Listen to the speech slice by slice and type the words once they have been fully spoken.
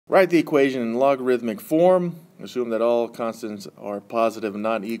Write the equation in logarithmic form. Assume that all constants are positive and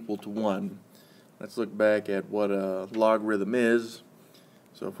not equal to 1. Let's look back at what a logarithm is.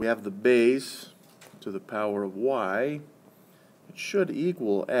 So if we have the base to the power of y, it should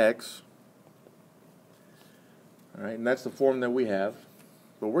equal x. Alright, and that's the form that we have.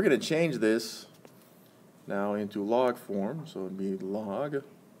 But we're going to change this now into log form. So it would be log.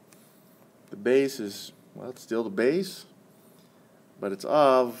 The base is, well, it's still the base, but it's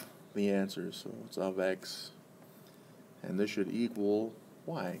of the answer, so it's of x, and this should equal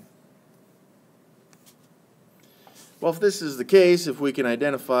y. Well, if this is the case, if we can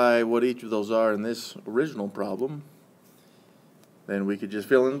identify what each of those are in this original problem, then we could just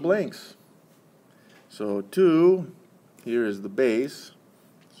fill in the blanks. So 2, here is the base,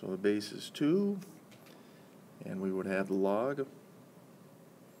 so the base is 2, and we would have the log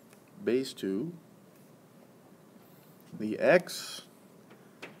base 2. The x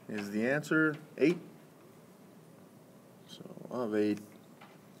is the answer, 8. So of 8,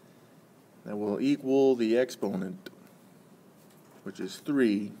 that will equal the exponent, which is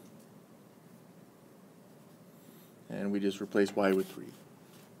 3. And we just replace y with 3.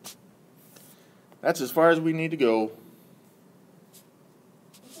 That's as far as we need to go.